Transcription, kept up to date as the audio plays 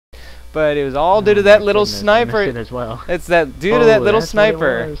But it was all due to that little sniper. It as well. It's that due to that little that's what it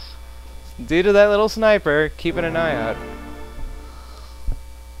sniper. was. Due to that little sniper, keeping an eye out.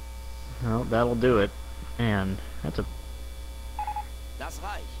 Well, that'll do it. And that's a. Das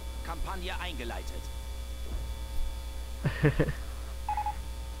Reich. Kampagne eingeleitet.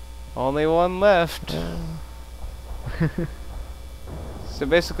 Only one left. So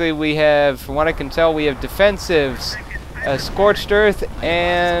basically we have, from what I can tell, we have defensives, Scorched Earth,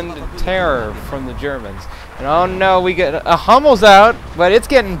 and Terror from the Germans. And oh no, we get a Hummel's out, but it's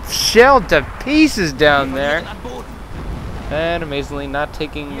getting shelled to pieces down there. And amazingly not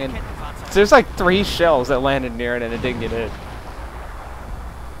taking in. There's like 3 shells that landed near it and it didn't get hit.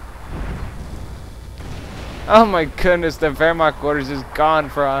 Oh my goodness, the Wehrmacht quarters is gone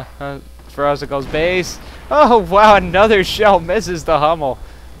for Azaghall's base. Oh wow, another shell misses the Hummel.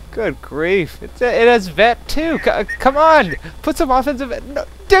 Good grief. It has vet too. Come on, put some offensive vet. No,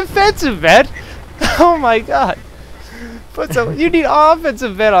 defensive vet. Oh my god. Put some. You need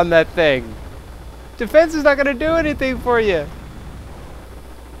offensive vet on that thing. Defense is not going to do anything for you.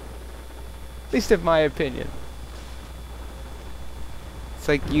 At least in my opinion. It's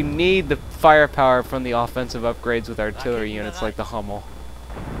like you need the firepower from the offensive upgrades with artillery units like the Hummel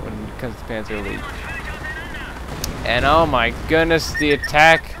when it comes to Panzer Elite. And oh my goodness, the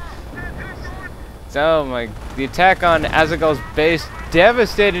attack. The attack on Azaghall's base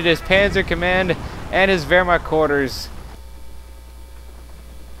devastated his Panzer Command and his Wehrmacht quarters.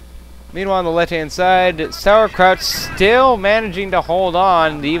 Meanwhile, on the left-hand side, SourSauerKraut still managing to hold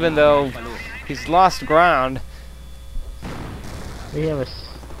on, even though he's lost ground. We have a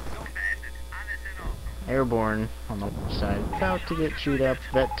Airborne on the left side, about to get chewed up.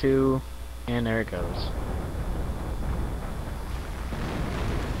 Vet 2, and there it goes.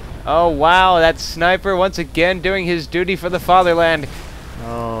 Oh wow, that sniper once again doing his duty for the fatherland.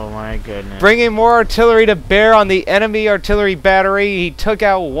 Oh my goodness. Bringing more artillery to bear on the enemy artillery battery. He took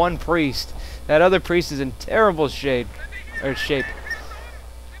out one priest. That other priest is in terrible shape.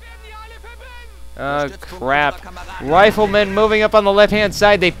 Oh crap. Riflemen moving up on the left hand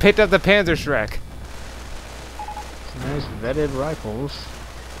side. They picked up the Panzerschreck. Nice vetted rifles.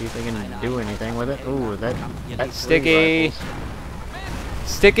 See if they can do anything with it. Ooh, that's sticky.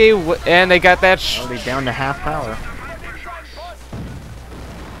 Sticky, and they got that. Already down to half power.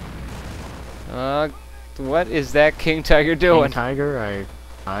 What is that King Tiger doing? King Tiger,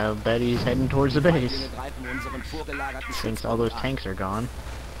 I bet he's heading towards the base. Since all those tanks are gone.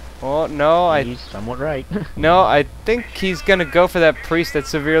 Oh no, he's somewhat right. No, I think he's gonna go for that priest that's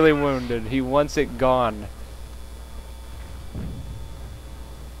severely wounded. He wants it gone.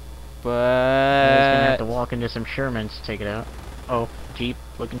 But he's gonna have to walk into some Shermans to take it out. Oh, Jeep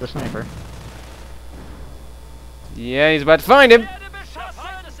looking for the sniper. Yeah, he's about to find him.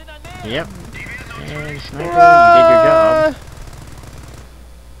 Yep. And sniper, you did your job.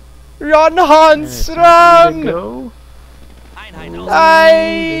 Run, Hans, run! Go.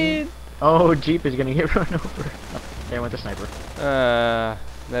 Oh, Jeep is gonna get run over. Oh, there went the sniper.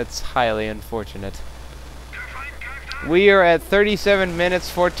 That's highly unfortunate. We are at 37 minutes,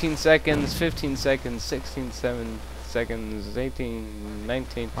 14 seconds, 15 seconds, 16, 7 seconds, 18,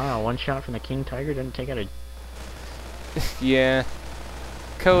 19. Wow, one shot from the King Tiger didn't take out a... Yeah.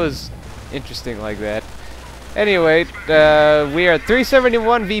 Co is interesting like that. Anyway, we are at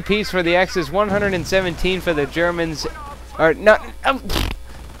 371 VPs for the Axis, 117 for the Germans. Or not.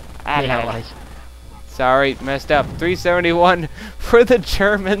 Allies. Sorry, messed up. 371 for the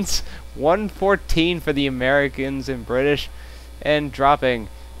Germans, 114 for the Americans and British, and dropping.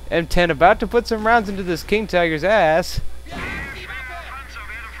 M10 about to put some rounds into this King Tiger's ass.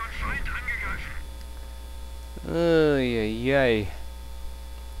 Oh yeah.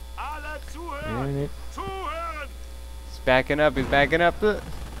 He's backing up. He's backing up.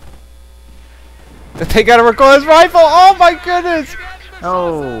 They gotta recoil his rifle. Oh my goodness.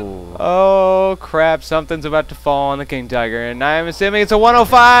 Oh. Oh crap! Something's about to fall on the King Tiger, and I'm assuming it's a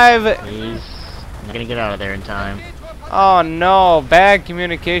 105. He's not gonna get out of there in time. Oh no! Bad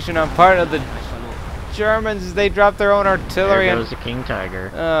communication on part of the Germans as they drop their own artillery. There goes the King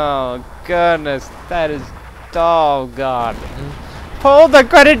Tiger. Oh goodness, that is. Oh god! Pull the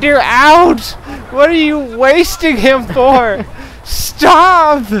Grenadier out! What are you wasting him for?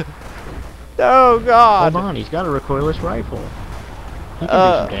 Stop! Oh god! Hold on, he's got a recoilless rifle. He can do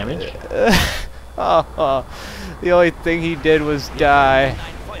some damage. The only thing he did was die.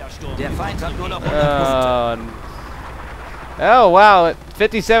 Oh wow,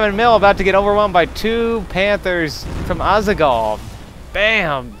 57 mil about to get overwhelmed by 2 Panthers from Azaghall.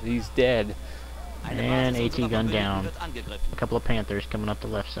 Bam! He's dead. And AT gun down. A couple of Panthers coming up the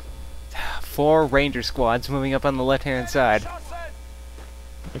left side. 4 ranger squads moving up on the left-hand side.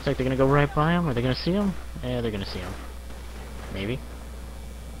 Looks like they're gonna go right by him. Are they gonna see him? Yeah, they're gonna see him. Maybe.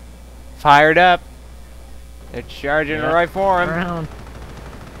 Fired up. They're charging right for him. Around.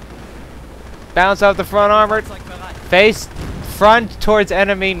 Bounce off the front armor. Face front towards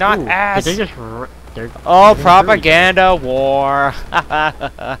enemy, not Ooh, ass. Did they just Oh, propaganda war.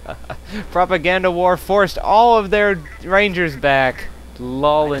 Propaganda war forced all of their rangers back.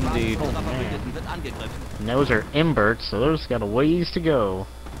 Lol indeed. Oh, man. And those are Mbert, so those got a ways to go.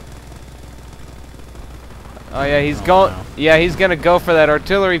 Oh yeah, he's going. Wow. Yeah, he's gonna go for that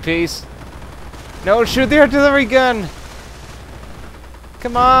artillery piece. No, shoot the artillery gun.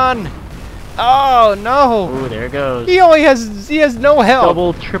 Come on. Oh no. Ooh, there it goes. He has no help.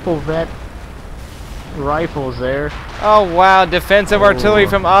 Double, triple vet rifles there. Oh wow, defensive artillery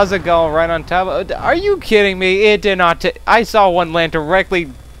from Azaghall right on top of. Are you kidding me? It did not. I saw one land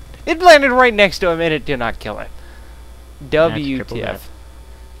directly. It landed right next to him and it did not kill him. WTF.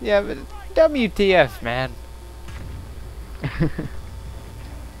 Yeah, but WTF, man.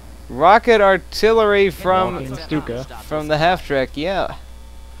 Rocket artillery from the half track, yeah.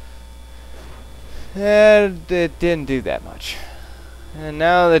 And it didn't do that much. And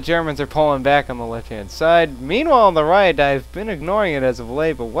now the Germans are pulling back on the left-hand side. Meanwhile, on the right, I've been ignoring it as of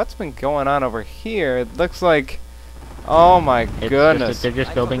late, but what's been going on over here? It looks like... Oh my goodness. They're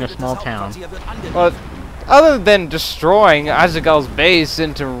just building a small town. Well, other than destroying Azaghall's base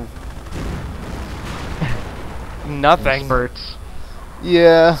into... nothing. Spurts.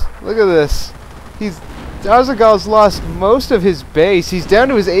 Yeah, look at this. Azaghall's lost most of his base. He's down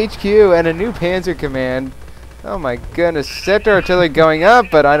to his HQ and a new panzer command. Oh my goodness, sector artillery going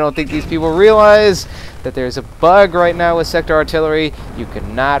up, but I don't think these people realize that there's a bug right now with sector artillery. You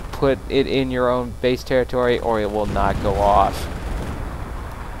cannot put it in your own base territory or it will not go off.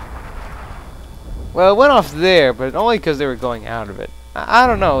 Well, it went off there, but only because they were going out of it. I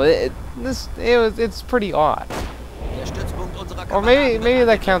don't know. It's pretty odd. Or maybe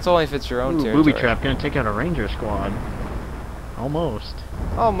that counts only if it's your own territory. Booby trap gonna take out a ranger squad. Almost.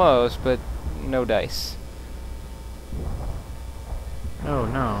 Almost, but no dice. Oh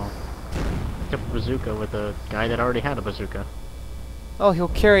no. Picked up a bazooka with a guy that already had a bazooka. Oh, he'll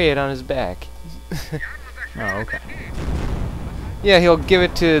carry it on his back. Oh, okay. Yeah, he'll give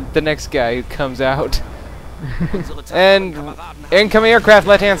it to the next guy who comes out. And incoming aircraft,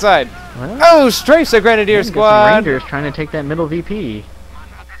 left-hand side. Well, Oh, strafes the Grenadier squad. Rangers trying to take that middle VP.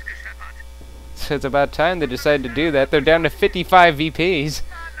 It's about time they decided to do that. They're down to 55 VPs.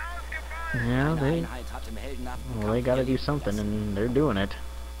 Yeah, they gotta do something, and they're doing it.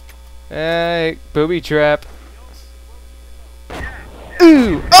 Hey, booby trap.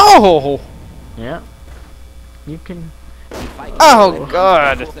 Ooh! Oh! Yeah. You can... Oh,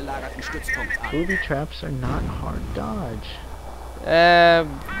 God! Booby traps are not hard dodge.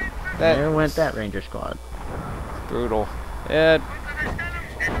 There went that ranger squad. Brutal.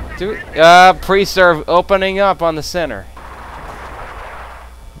 Pre-serve opening up on the center.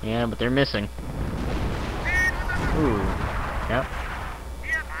 Yeah, but they're missing. Ooh. Yep.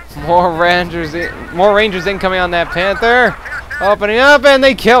 More rangers incoming on that Panther. Opening up and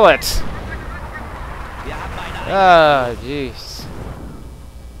they kill it. Ah, jeez.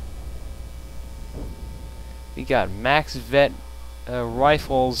 We got max vet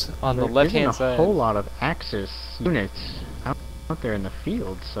rifles on the left-hand side. There's a whole lot of Axis units out there in the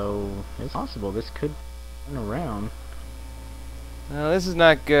field, so it's possible this could turn around. No, this is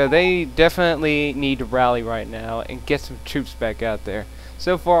not good. They definitely need to rally right now and get some troops back out there.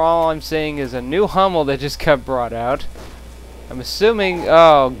 So far, all I'm seeing is a new Hummel that just got brought out. I'm assuming...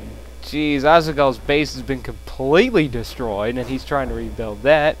 Oh, jeez. Azaghall's base has been completely destroyed, and he's trying to rebuild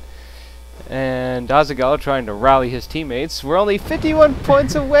that. And Azaghall trying to rally his teammates. We're only 51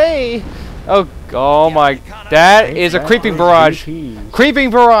 points away! Oh my... That is a creeping barrage! Creeping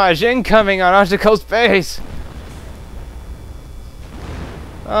barrage incoming on Azaghall's base!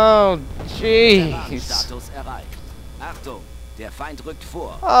 Oh, jeez.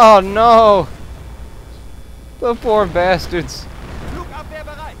 Oh, no. The poor bastards.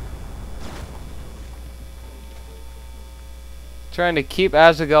 Trying to keep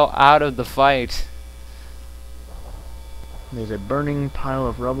Azaghall out of the fight. There's a burning pile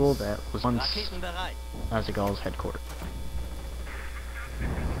of rubble that was once Azaghall's headquarters.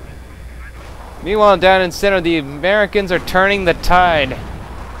 Meanwhile, down in center, the Americans are turning the tide.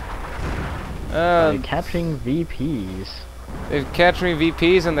 They're capturing VPs. They're capturing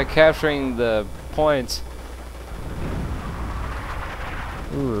VPs and they're capturing the points.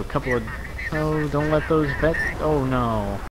 Ooh, a couple of... Oh, don't let those vets... Oh, no.